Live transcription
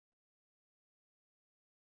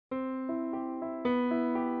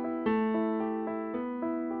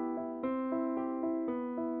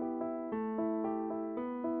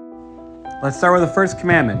Let's start with the first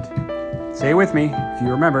commandment. Say it with me, if you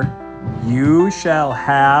remember. You shall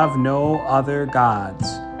have no other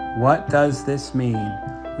gods. What does this mean?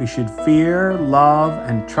 We should fear, love,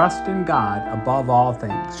 and trust in God above all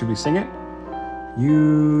things. Should we sing it?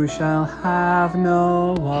 You shall have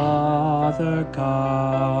no other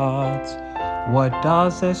gods. What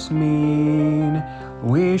does this mean?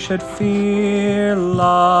 We should fear,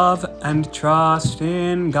 love, and trust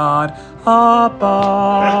in God above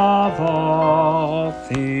all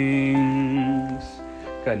things.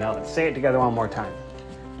 Good, now let's say it together one more time.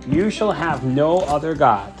 You shall have no other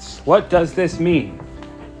gods. What does this mean?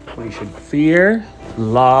 We should fear,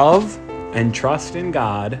 love, and trust in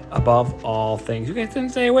God above all things. You guys didn't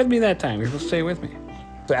say it with me that time. You're supposed to say it with me.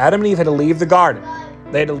 So Adam and Eve had to leave the garden.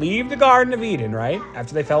 They had to leave the Garden of Eden, right?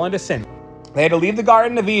 After they fell into sin. They had to leave the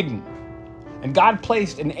Garden of Eden. And God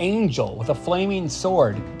placed an angel with a flaming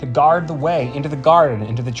sword to guard the way into the garden,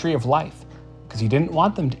 into the tree of life. Because he didn't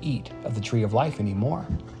want them to eat of the tree of life anymore.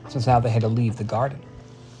 Since now they had to leave the garden.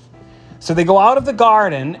 So they go out of the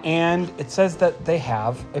garden, and it says that they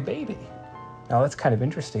have a baby. Now that's kind of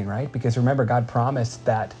interesting, right? Because remember, God promised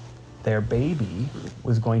that their baby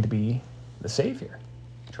was going to be the Savior.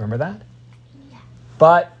 Do you remember that? Yeah.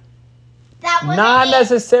 But not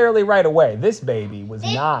necessarily right away. This baby was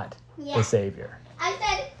not the Savior. I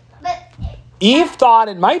said, but Eve thought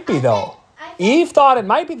it might be, though. Eve thought it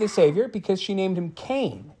might be the Savior because she named him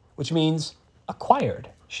Cain, which means acquired.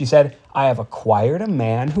 She said, I have acquired a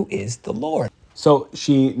man who is the Lord. So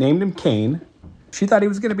she named him Cain. She thought he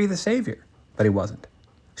was going to be the Savior, but he wasn't.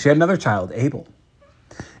 She had another child, Abel.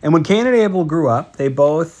 And when Cain and Abel grew up, they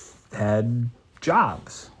both had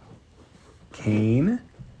jobs. Cain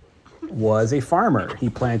was a farmer. He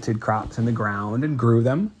planted crops in the ground and grew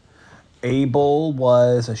them. Abel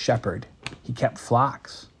was a shepherd. He kept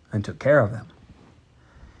flocks and took care of them.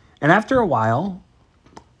 And after a while,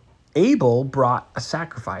 Abel brought a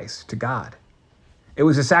sacrifice to God. It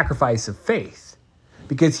was a sacrifice of faith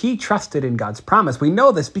because he trusted in God's promise. We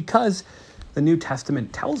know this because the New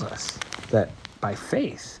Testament tells us that by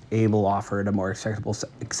faith, Abel offered a more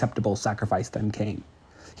acceptable sacrifice than Cain.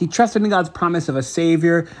 He trusted in God's promise of a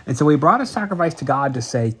Savior, and so he brought a sacrifice to God to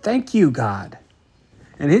say, thank you, God.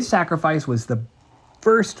 And his sacrifice was the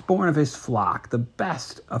firstborn of his flock, the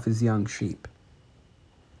best of his young sheep.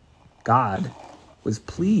 God was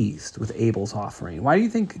pleased with Abel's offering. Why do you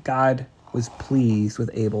think God was pleased with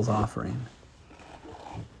Abel's offering?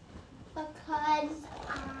 Because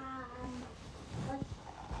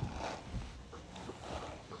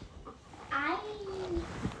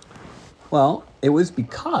Well, it was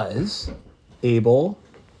because Abel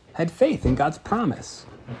had faith in God's promise.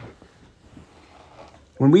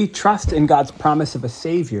 When we trust in God's promise of a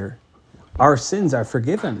Savior, our sins are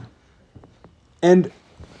forgiven. And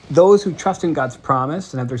those who trust in God's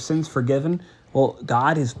promise and have their sins forgiven, well,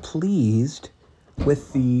 God is pleased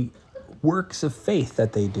with the works of faith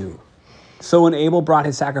that they do. So when Abel brought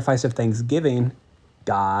his sacrifice of thanksgiving,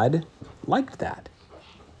 God liked that.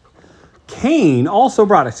 Cain also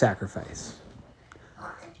brought a sacrifice.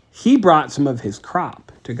 He brought some of his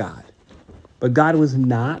crop to God. But God was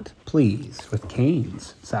not pleased with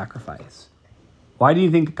Cain's sacrifice. Why do you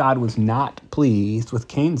think God was not pleased with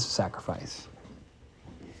Cain's sacrifice?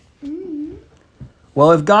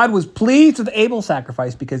 Well, if God was pleased with Abel's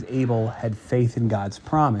sacrifice because Abel had faith in God's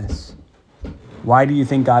promise, why do you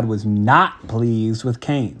think God was not pleased with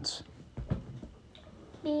Cain's?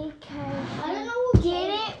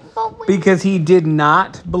 Because he did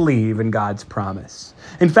not believe in God's promise.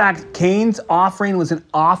 In fact, Cain's offering was an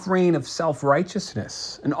offering of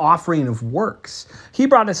self-righteousness, an offering of works. He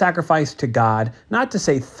brought a sacrifice to God, not to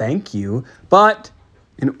say thank you, but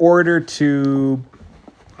in order to,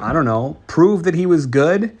 prove that he was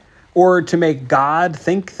good, or to make God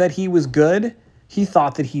think that he was good. He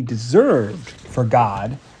thought that he deserved for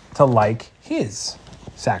God to like his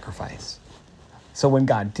sacrifice. So when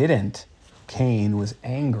God didn't, Cain was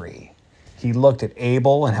angry. He looked at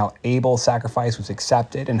Abel and how Abel's sacrifice was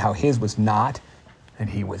accepted and how his was not, and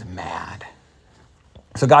he was mad.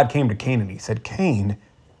 So God came to Cain and he said, Cain,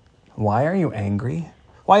 why are you angry?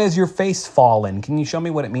 Why is your face fallen? Can you show me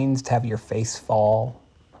what it means to have your face fall?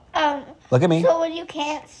 Look at me. So when you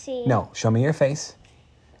can't see. No, show me your face.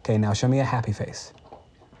 Okay, now show me a happy face.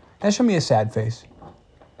 Now show me a sad face.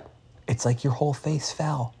 It's like your whole face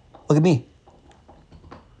fell. Look at me.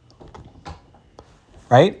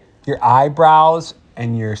 Right? Your eyebrows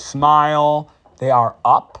and your smile, they are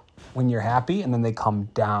up when you're happy, and then they come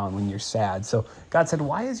down when you're sad. So God said,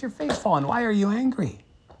 why is your face fallen? Why are you angry?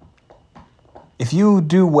 If you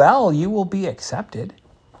do well, you will be accepted.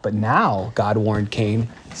 But now, God warned Cain,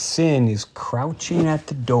 sin is crouching at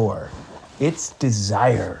the door. Its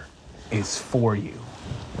desire is for you,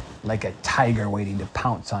 like a tiger waiting to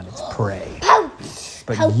pounce on its prey. Pounce!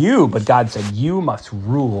 But God said, you must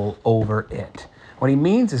rule over it. What he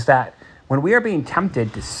means is that when we are being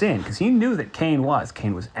tempted to sin, because he knew that Cain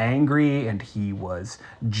was angry and he was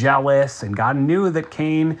jealous, and God knew that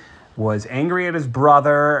Cain was angry at his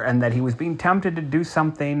brother and that he was being tempted to do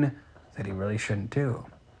something that he really shouldn't do.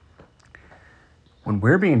 When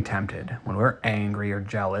we're being tempted, when we're angry or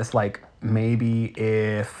jealous, like maybe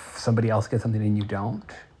if somebody else gets something and you don't,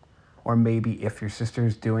 or maybe if your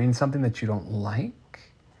sister's doing something that you don't like,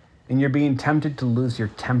 and you're being tempted to lose your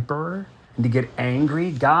temper and to get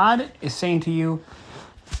angry, God is saying to you,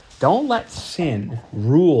 don't let sin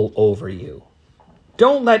rule over you.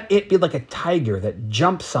 Don't let it be like a tiger that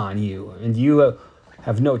jumps on you and you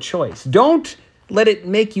have no choice. Don't let it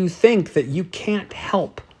make you think that you can't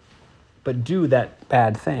help but do that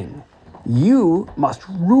bad thing. You must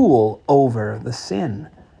rule over the sin,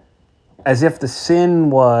 as if the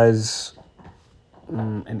sin was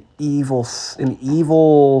an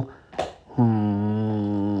evil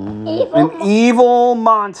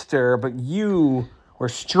monster, but you were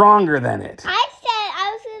stronger than it. I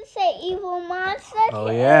was going to say evil monster.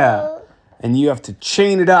 Oh, yeah. And you have to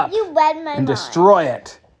chain it up You read my mind. destroy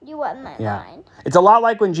it. You read my mind. It's a lot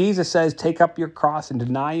like when Jesus says, take up your cross and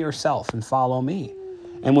deny yourself and follow me.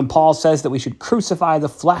 And when Paul says that we should crucify the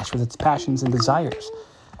flesh with its passions and desires,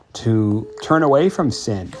 to turn away from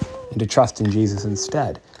sin and to trust in Jesus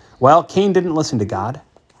instead. Well, Cain didn't listen to God.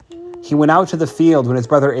 He went out to the field when his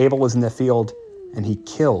brother Abel was in the field, and he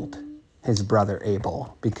killed his brother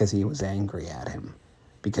Abel because he was angry at him,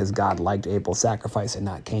 because God liked Abel's sacrifice and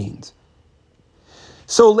not Cain's.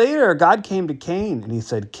 So later, God came to Cain, and he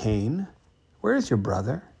said, Cain, where is your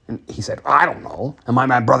brother? And he said, I don't know. Am I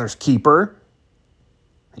my brother's keeper?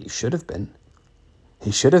 He should have been.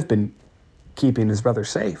 He should have been keeping his brother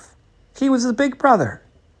safe. He was the big brother.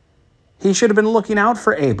 He should have been looking out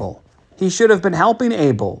for Abel. He should have been helping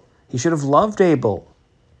Abel. He should have loved Abel.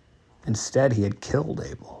 Instead, he had killed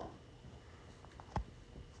Abel.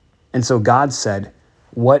 And so God said,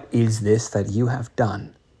 what is this that you have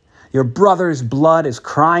done? Your brother's blood is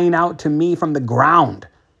crying out to me from the ground.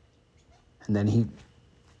 And then he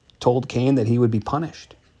told Cain that he would be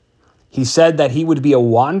punished. He said that he would be a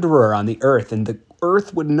wanderer on the earth, and the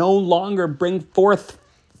earth would no longer bring forth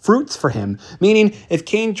fruits for him. Meaning, if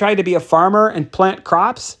Cain tried to be a farmer and plant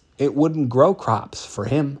crops, it wouldn't grow crops for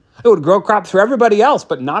him. It would grow crops for everybody else,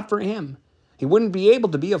 but not for him. He wouldn't be able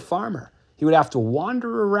to be a farmer. He would have to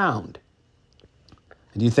wander around.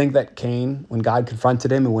 And do you think that Cain, when God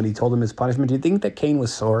confronted him and when he told him his punishment, do you think that Cain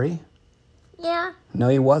was sorry? Yeah. No,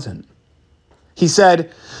 he wasn't. He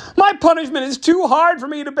said, my punishment is too hard for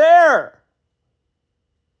me to bear.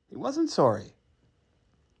 He wasn't sorry.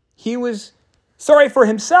 He was sorry for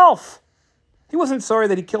himself. He wasn't sorry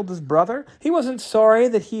that he killed his brother. He wasn't sorry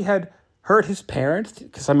that he had hurt his parents.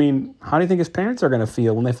 Because, how do you think his parents are going to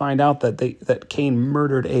feel when they find out that Cain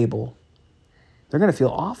murdered Abel? They're going to feel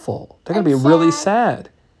awful. They're going to be really sad.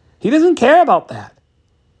 He doesn't care about that.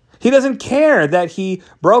 He doesn't care that he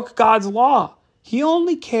broke God's law. He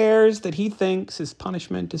only cares that he thinks his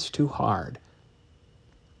punishment is too hard.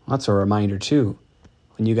 That's a reminder, too.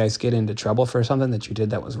 When you guys get into trouble for something that you did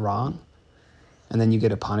that was wrong, and then you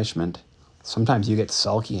get a punishment, sometimes you get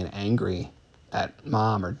sulky and angry at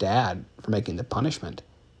mom or dad for making the punishment.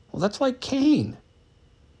 Well, that's like Cain.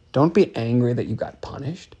 Don't be angry that you got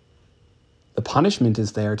punished. The punishment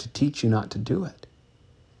is there to teach you not to do it.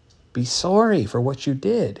 Be sorry for what you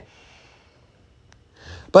did.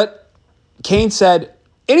 But Cain said,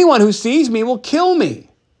 anyone who sees me will kill me.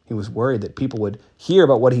 He was worried that people would hear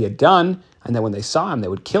about what he had done, and that when they saw him, they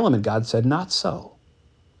would kill him. And God said, not so.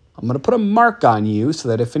 I'm going to put a mark on you so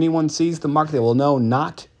that if anyone sees the mark, they will know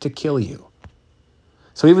not to kill you.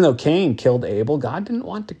 So even though Cain killed Abel, God didn't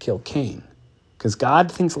want to kill Cain, because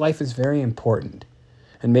God thinks life is very important.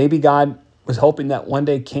 And maybe God was hoping that one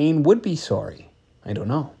day Cain would be sorry. I don't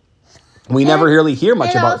know. We never really hear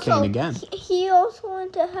much about Cain again. He also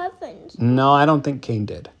went to heaven. No, I don't think Cain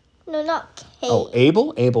did. No, not Cain. Oh,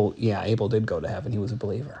 Abel? Abel did go to heaven. He was a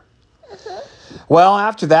believer. Well,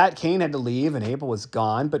 after that, Cain had to leave and Abel was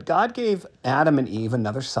gone, but God gave Adam and Eve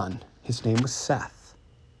another son. His name was Seth.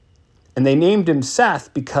 And they named him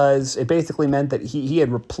Seth because it basically meant that he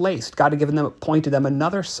had replaced, God had appointed them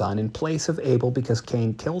another son in place of Abel because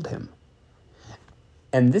Cain killed him.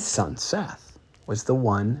 And this son, Seth, was the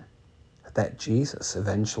one that Jesus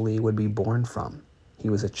eventually would be born from. He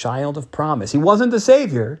was a child of promise. He wasn't the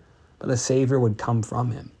Savior, but the Savior would come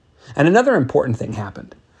from him. And another important thing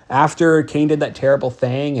happened. After Cain did that terrible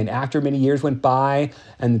thing, and after many years went by,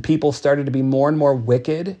 and the people started to be more and more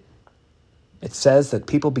wicked, it says that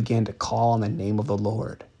people began to call on the name of the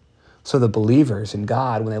Lord. So the believers in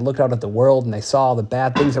God, when they looked out at the world and they saw the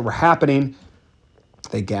bad things that were happening,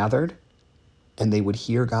 they gathered and they would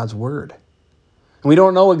hear God's word. And we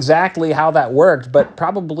don't know exactly how that worked, but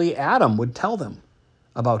probably Adam would tell them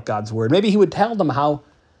about God's word. Maybe he would tell them how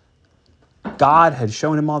God had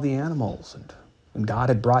shown him all the animals and God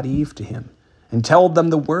had brought Eve to him and told them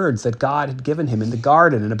the words that God had given him in the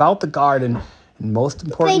garden and about the garden. And most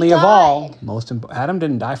importantly of all, Adam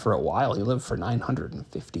didn't die for a while. He lived for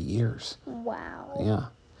 950 years. Wow. Yeah.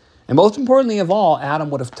 And most importantly of all, Adam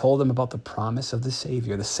would have told them about the promise of the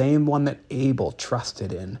Savior, the same one that Abel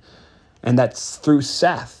trusted in, and that through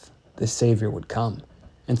Seth, the Savior would come.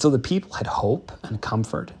 And so the people had hope and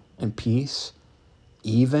comfort and peace,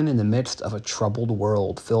 even in the midst of a troubled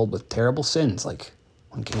world filled with terrible sins, like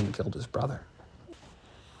when Cain killed his brother.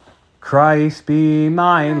 Christ be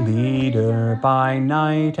my leader by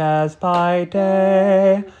night as by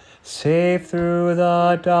day, safe through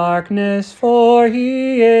the darkness, for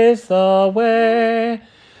he is the way.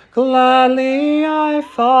 Gladly I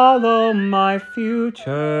follow, my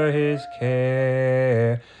future his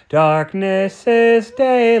care. Darkness is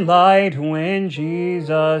daylight when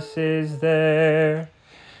Jesus is there.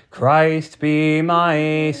 Christ be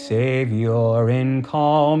my Savior in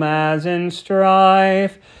calm as in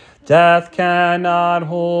strife. Death cannot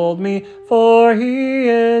hold me, for he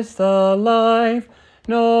is the life.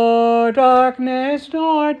 Nor darkness,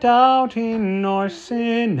 nor doubting, nor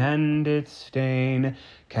sin and its stain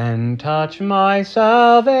can touch my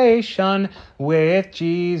salvation. With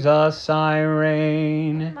Jesus I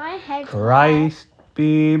reign. Christ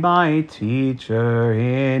be my teacher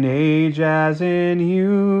in age as in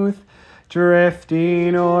youth,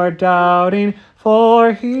 drifting or doubting,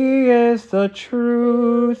 for he is the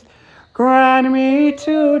truth. Grant me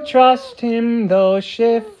to trust him, though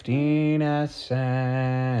shifting as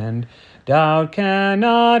sand. Doubt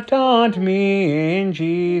cannot daunt me, in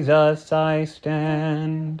Jesus I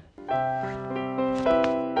stand.